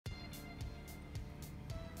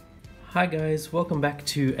Hi guys, welcome back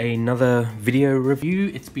to another video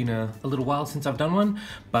review. It's been a little while since I've done one,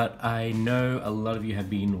 but I know a lot of you have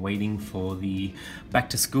been waiting for the back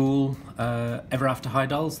to school Ever After High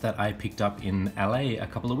dolls that I picked up in LA a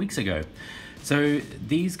couple of weeks ago. So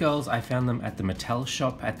these girls, I found them at the Mattels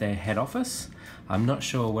shop at their head office. I'm not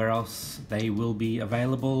sure where else they will be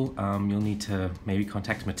available. You'll need to maybe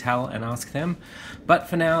contact Mattel and ask them. But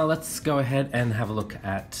for now, let's go ahead and have a look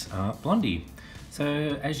at Blondie. So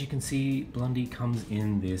as you can see, Blondie comes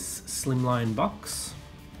in this slimline box.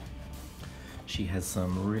 She has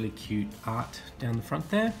some really cute art down the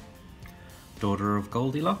front there. Daughter of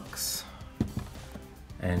Goldilocks.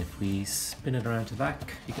 And if we spin it around to the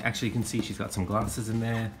back, you can see she's got some glasses in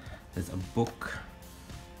there. There's a book,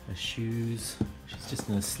 her shoes. She's just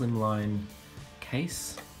in a slimline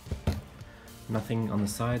case. Nothing on the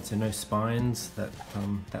side, so no spines.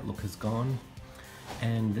 That look has gone.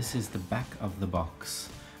 And this is the back of the box.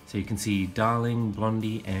 So you can see Darling,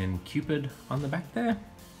 Blondie, and Cupid on the back there.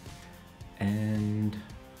 And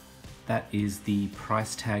that is the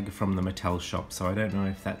price tag from the Mattel shop. So I don't know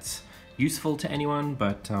if that's useful to anyone,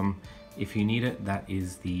 but if you need it, that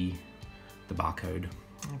is the barcode.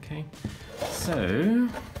 Okay, so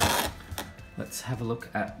let's have a look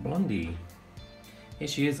at Blondie. Here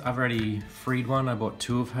she is. I've already freed one. I bought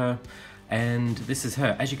two of her. And this is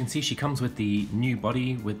her. As you can see, she comes with the new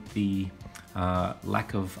body with the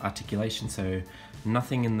lack of articulation, so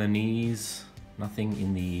nothing in the knees, nothing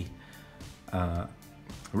in the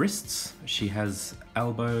wrists. She has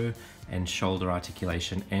elbow and shoulder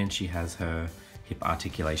articulation, and she has her hip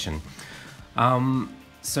articulation.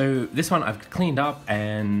 So this one I've cleaned up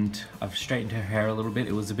and I've straightened her hair a little bit.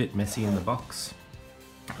 It was a bit messy in the box.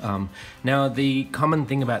 Now the common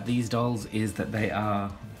thing about these dolls is that they are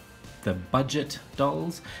the budget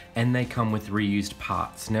dolls and they come with reused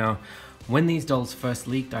parts. Now when these dolls first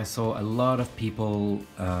leaked, I saw a lot of people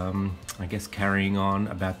I guess carrying on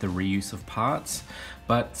about the reuse of parts,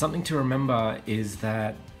 but something to remember is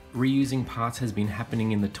that reusing parts has been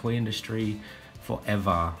happening in the toy industry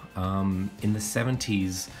forever. In the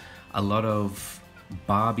 70s, a lot of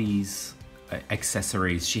Barbie's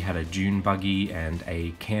accessories, she had a dune buggy and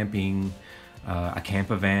a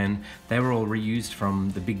camper van. They were all reused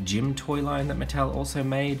from the big gym toy line that Mattel also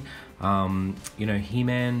made. You know,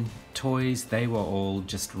 He-Man toys, they were all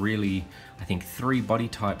just really, I think, 3 body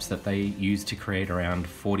types that they used to create around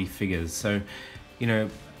 40 figures. So, you know,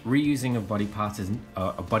 reusing of body parts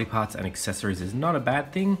and accessories is not a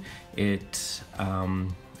bad thing. It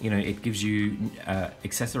you know, it gives you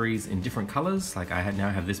accessories in different colors. Like I now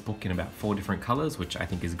have this book in about 4 different colors, which I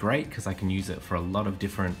think is great because I can use it for a lot of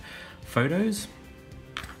different photos.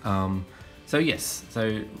 So yes,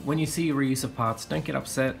 so when you see reuse of parts, don't get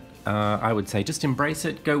upset. I would say just embrace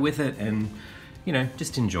it, go with it, and you know,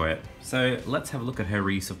 just enjoy it. So let's have a look at her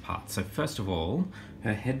reuse of parts. So first of all,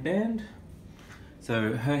 her headband.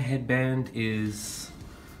 So her headband is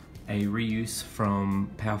a reuse from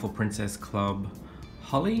Powerful Princess Club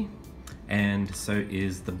Holly, and so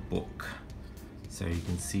is the book. So you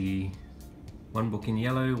can see one book in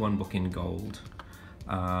yellow, one book in gold.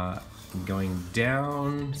 Going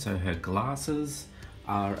down, so her glasses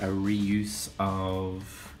are a reuse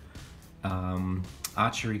of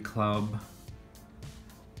Archery Club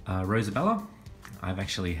Rosabella. I've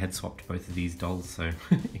actually head swapped both of these dolls, so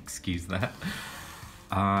excuse that.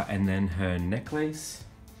 And then her necklace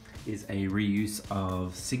is a reuse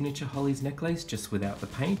of Signature Holly's necklace, just without the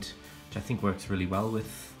paint, which I think works really well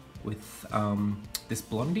with this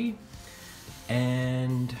Blondie.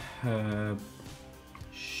 And her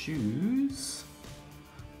shoes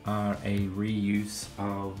are a reuse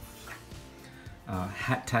of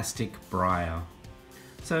Hat-tastic Briar.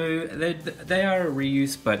 So they are a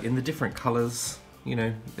reuse, but in the different colors. You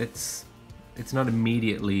know, it's not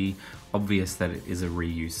immediately obvious that it is a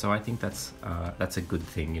reuse. So I think that's a good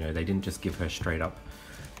thing. You know, they didn't just give her straight up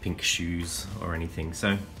pink shoes or anything.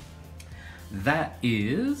 So that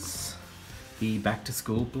is the back to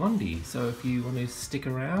school Blondie. So if you want to stick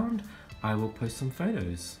around, I will post some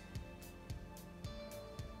photos.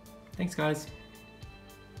 Thanks guys.